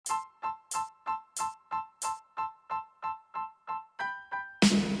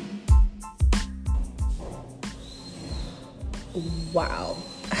Wow.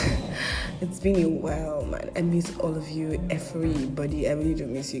 It's been a while, man. I miss all of you, everybody. I really do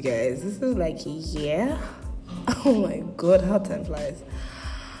miss you guys. This is like a year. Oh my god, how time flies.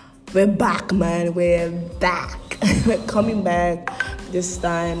 We're back, man. We're back. We're coming back this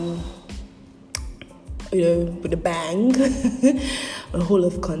time, with a bang. A whole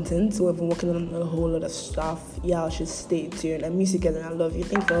lot of content. So we've been working on a whole lot of stuff. Y'all should stay tuned. I miss you guys and I love you.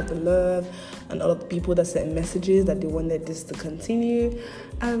 Thanks for all the love and all of the people that sent messages that they wanted this to continue.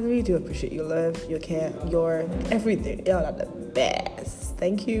 I really do appreciate your love, your care, your everything. Y'all are the best.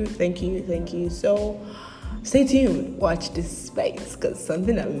 Thank you. So stay tuned. Watch this space because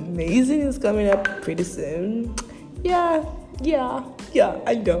something amazing is coming up pretty soon. Yeah.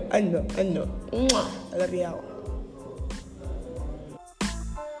 I know. Mwah. I love you all.